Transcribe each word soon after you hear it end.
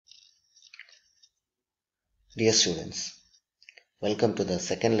Dear students, welcome to the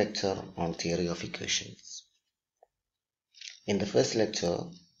second lecture on theory of equations. In the first lecture,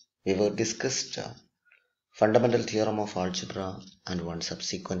 we were discussed fundamental theorem of algebra and one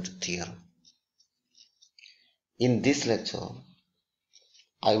subsequent theorem. In this lecture,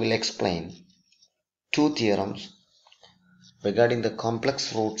 I will explain two theorems regarding the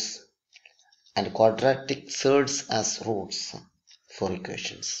complex roots and quadratic surds as roots for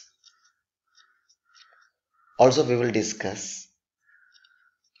equations. Also, we will discuss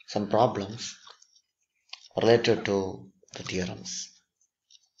some problems related to the theorems.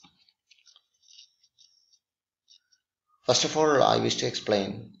 First of all, I wish to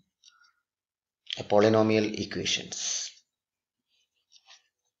explain a polynomial equations.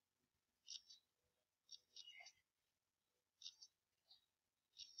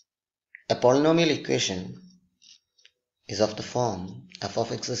 A polynomial equation is of the form f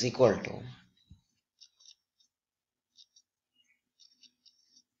of x is equal to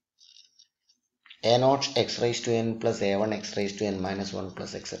a naught x raised to n plus a1 x raised to n minus 1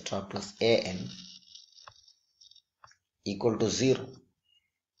 plus etc. plus an equal to 0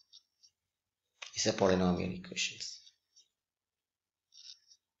 is a polynomial equation.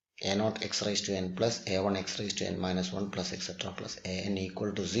 A naught x raised to n plus a1 x raised to n minus 1 plus etc. plus an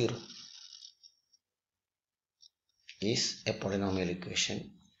equal to 0 is a polynomial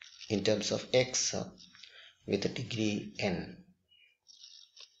equation in terms of x with a degree n.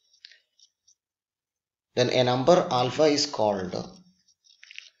 Then a number alpha is called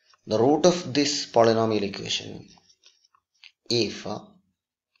the root of this polynomial equation if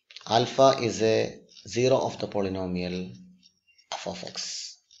alpha is a 0 of the polynomial f of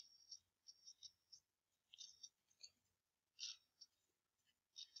x.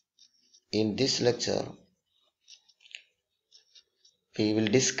 In this lecture, we will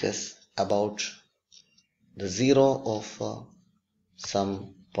discuss about the 0 of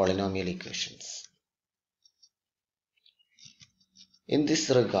some polynomial equations. In this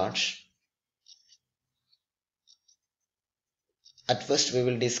regard, at first we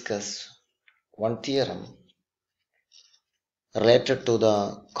will discuss one theorem related to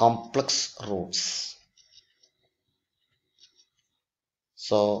the complex roots.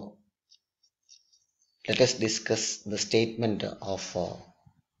 So let us discuss the statement of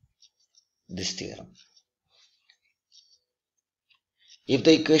this theorem. If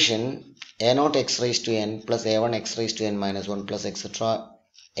the equation a naught x raised to n plus a1 x raised to n minus 1 plus etc.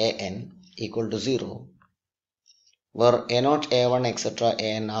 an equal to 0, where a naught, a1, etc.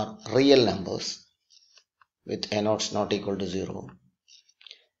 an are real numbers with a naught not equal to 0,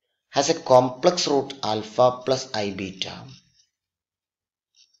 has a complex root alpha plus I beta,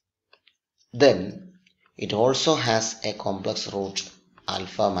 then it also has a complex root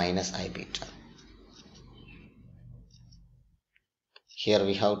alpha minus I beta. Here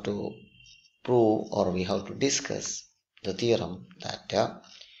we have to prove or we have to discuss the theorem that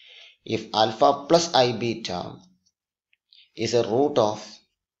if alpha plus I beta is a root of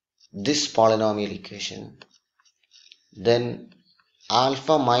this polynomial equation, then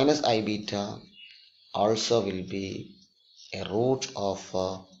alpha minus I beta also will be a root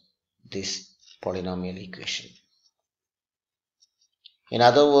of this polynomial equation. In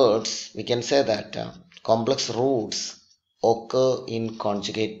other words, we can say that complex roots occur in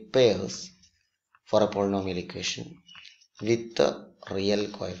conjugate pairs for a polynomial equation with the real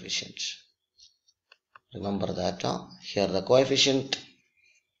coefficients. Remember that here the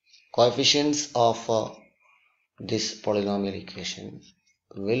coefficients of this polynomial equation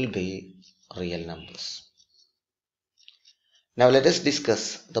will be real numbers. Now let us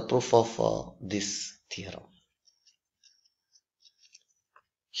discuss the proof of this theorem.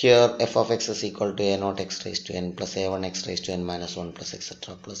 Here f of x is equal to a naught x raised to n plus a1 x raised to n minus 1 plus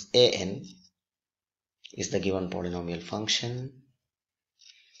etc. plus an is the given polynomial function.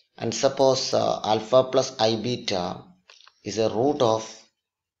 And suppose alpha plus I beta is a root of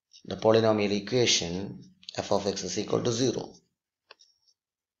the polynomial equation f of x is equal to 0.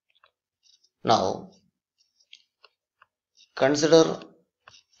 Now consider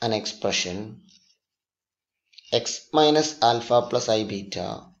an expression x minus alpha plus I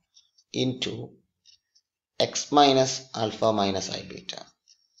beta into x minus alpha minus I beta.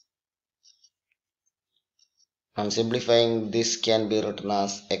 And simplifying, this can be written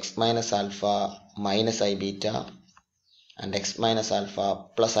as x minus alpha minus I beta and x minus alpha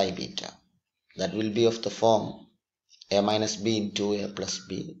plus I beta. That will be of the form a minus b into a plus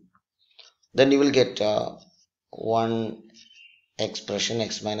b. Then you will get one expression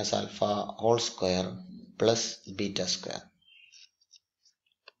x minus alpha whole square plus beta square.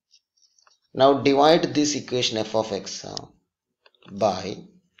 Now divide this equation f of x by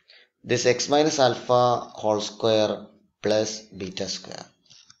this x minus alpha whole square plus beta square.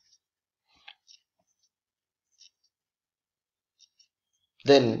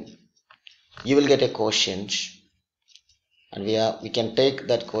 Then you will get a quotient, and we can take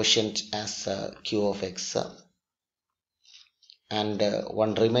that quotient as q of x, and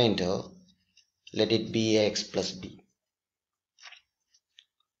one remainder, let it be x plus b.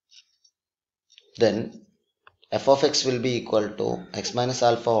 Then f of x will be equal to x minus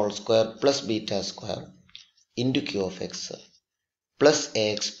alpha whole square plus beta square into q of x plus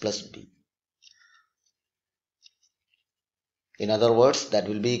ax plus b. In other words, that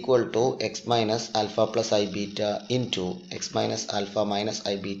will be equal to x minus alpha plus I beta into x minus alpha minus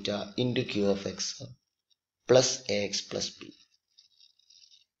I beta into q of x plus ax plus b.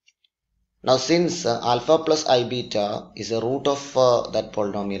 Now since alpha plus I beta is a root of that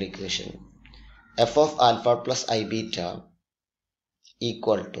polynomial equation, f of alpha plus I beta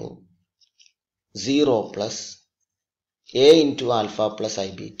equal to 0 plus a into alpha plus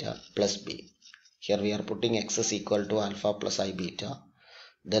I beta plus b. Here we are putting x is equal to alpha plus I beta.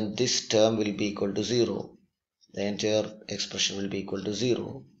 Then this term will be equal to 0. The entire expression will be equal to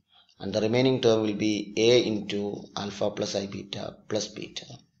 0. And the remaining term will be a into alpha plus I beta plus beta.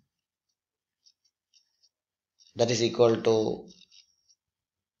 That is equal to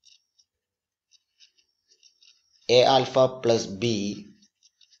a alpha plus b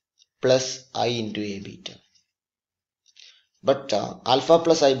plus I into a beta. But alpha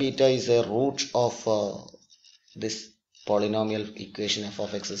plus I beta is a root of this polynomial equation f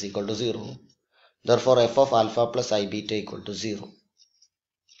of x is equal to 0. Therefore f of alpha plus I beta equal to 0.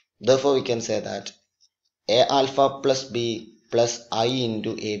 Therefore we can say that a alpha plus b plus I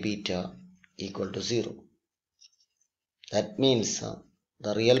into a beta equal to 0. That means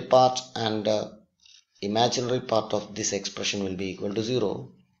the real part and imaginary part of this expression will be equal to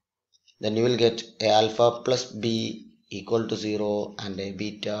 0. Then you will get a alpha plus b equal to 0 and a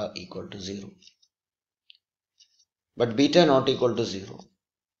beta equal to 0. But beta not equal to 0.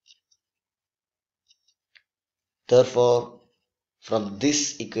 Therefore, from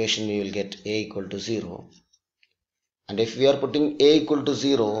this equation you will get a equal to 0. And if we are putting a equal to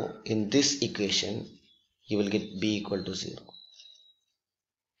 0 in this equation, you will get b equal to 0.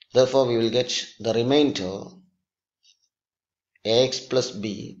 Therefore, we will get the remainder ax plus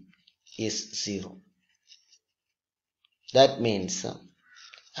b is 0. That means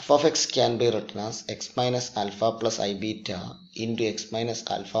f of x can be written as x minus alpha plus I beta into x minus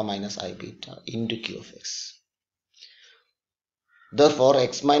alpha minus I beta into q of x. Therefore,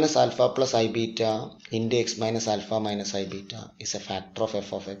 x minus alpha plus I beta into x minus alpha minus I beta is a factor of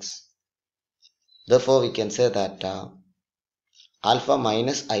f of x. Therefore, we can say that alpha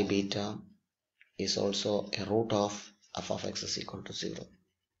minus I beta is also a root of f of x is equal to 0.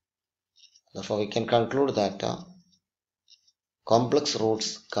 Therefore, we can conclude that complex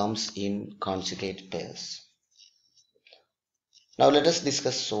roots comes in conjugate pairs. Now let us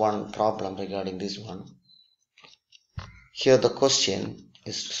discuss one problem regarding this one. Here the question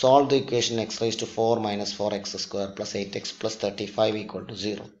is to solve the equation x raised to 4 minus 4x square plus 8x plus 35 equal to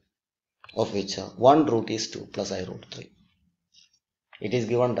 0, of which one root is 2 plus I root 3. It is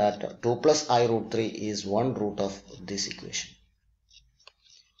given that 2 plus I root 3 is one root of this equation.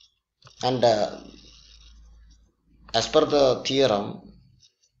 And as per the theorem,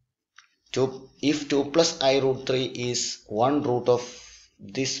 if 2 plus I root 3 is one root of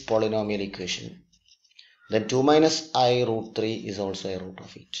this polynomial equation, then 2 minus I root 3 is also a root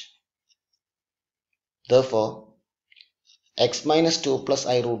of it. Therefore, x minus 2 plus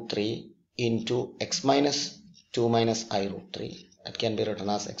I root 3 into x minus 2 minus I root 3, that can be written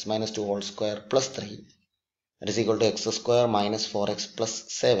as x minus 2 whole square plus 3, that is equal to x square minus 4x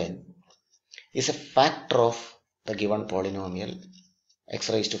plus 7, is a factor of the given polynomial x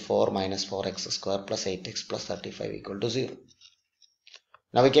raised to 4 minus 4x square plus 8x plus 35 equal to 0.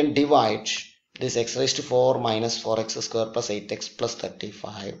 Now we can divide this x raised to 4 minus 4x square plus 8x plus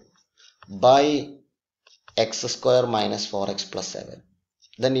 35 by x square minus 4x plus 7.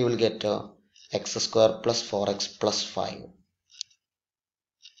 Then you will get x square plus 4x plus 5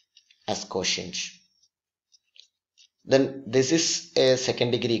 as quotient. Then this is a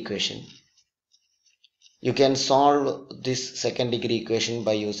second degree equation. You can solve this second degree equation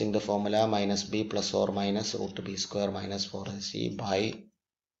by using the formula minus b plus or minus root b square minus 4ac by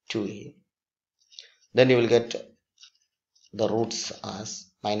 2a. Then you will get the roots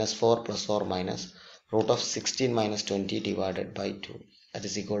as minus 4 plus or minus root of 16 minus 20 divided by 2, that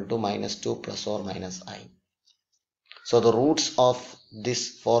is equal to minus 2 plus or minus I. So the roots of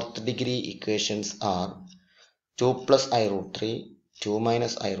this fourth degree equations are 2 plus I root 3, 2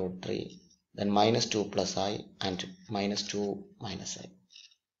 minus I root 3, then minus 2 plus I and minus 2 minus I.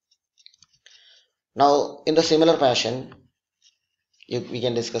 Now in the similar fashion, we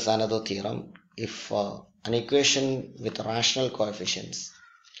can discuss another theorem. If an equation with rational coefficients,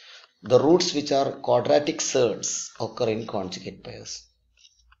 the roots which are quadratic surds occur in conjugate pairs.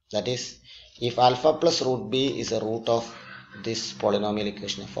 That is, if alpha plus root b is a root of this polynomial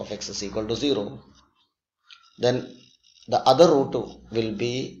equation f of x is equal to 0, then the other root will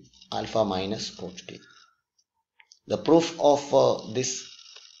be alpha minus root b. The proof of this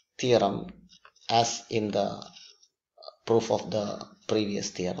theorem, as in the proof of the previous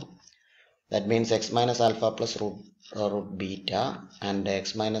theorem, that means x minus alpha plus root beta and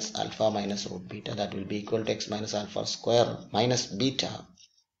x minus alpha minus root beta, that will be equal to x minus alpha square minus beta.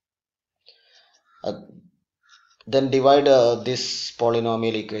 Then divide this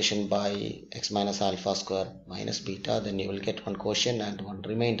polynomial equation by x minus alpha square minus beta, then you will get one quotient and one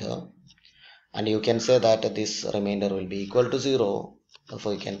remainder, and you can say that this remainder will be equal to 0.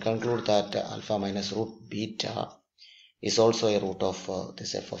 Therefore you can conclude that alpha minus root beta is also a root of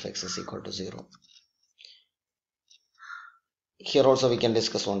this f of x is equal to 0. Here also we can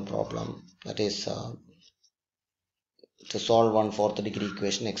discuss one problem, that is to solve one fourth degree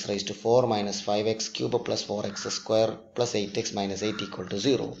equation x raised to 4 minus 5x cube plus 4x square plus 8x minus 8 equal to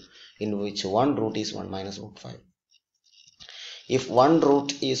 0, in which one root is 1 minus root 5. If one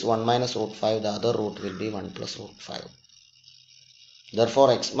root is 1 minus root 5, the other root will be 1 plus root 5.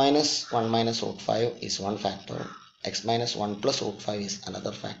 Therefore x minus 1 minus root 5 is one factor, x minus 1 plus root 5 is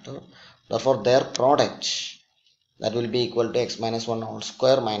another factor. Therefore their product, that will be equal to x minus 1 whole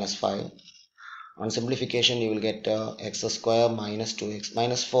square minus 5. On simplification you will get x square minus 2x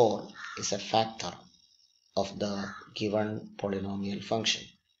minus 4 is a factor of the given polynomial function.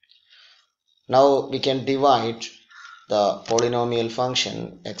 Now we can divide the polynomial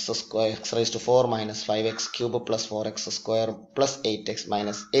function x raised to 4 minus 5x cube plus 4x square plus 8x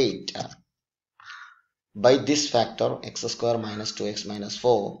minus 8 by this factor x square minus 2x minus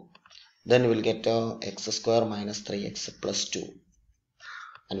 4. Then we will get x square minus 3x plus 2.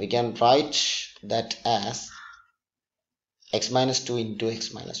 And we can write that as x minus 2 into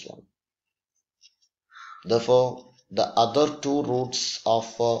x minus 1. Therefore, the other two roots of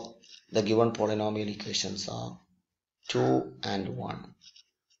the given polynomial equations are 2 and 1.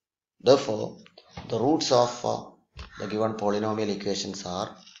 Therefore, the roots of the given polynomial equations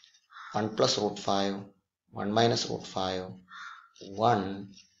are 1 plus root 5, 1 minus root 5, 1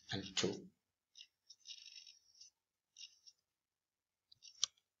 and 2.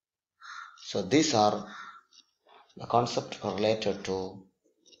 So these are the concepts related to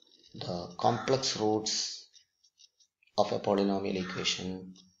the complex roots of a polynomial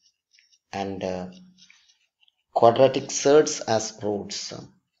equation and quadratic surds as roots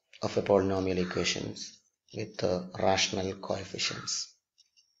of a polynomial equations with rational coefficients.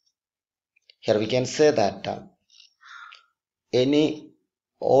 Here we can say that any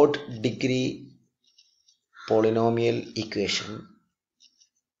odd degree polynomial equation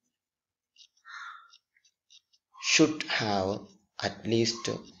should have at least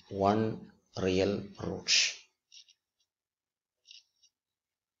one real root.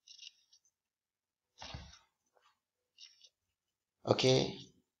 Okay,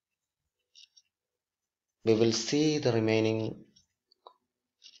 we will see the remaining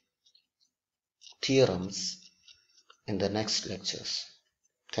theorems in the next lectures.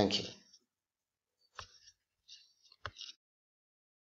 Thank you.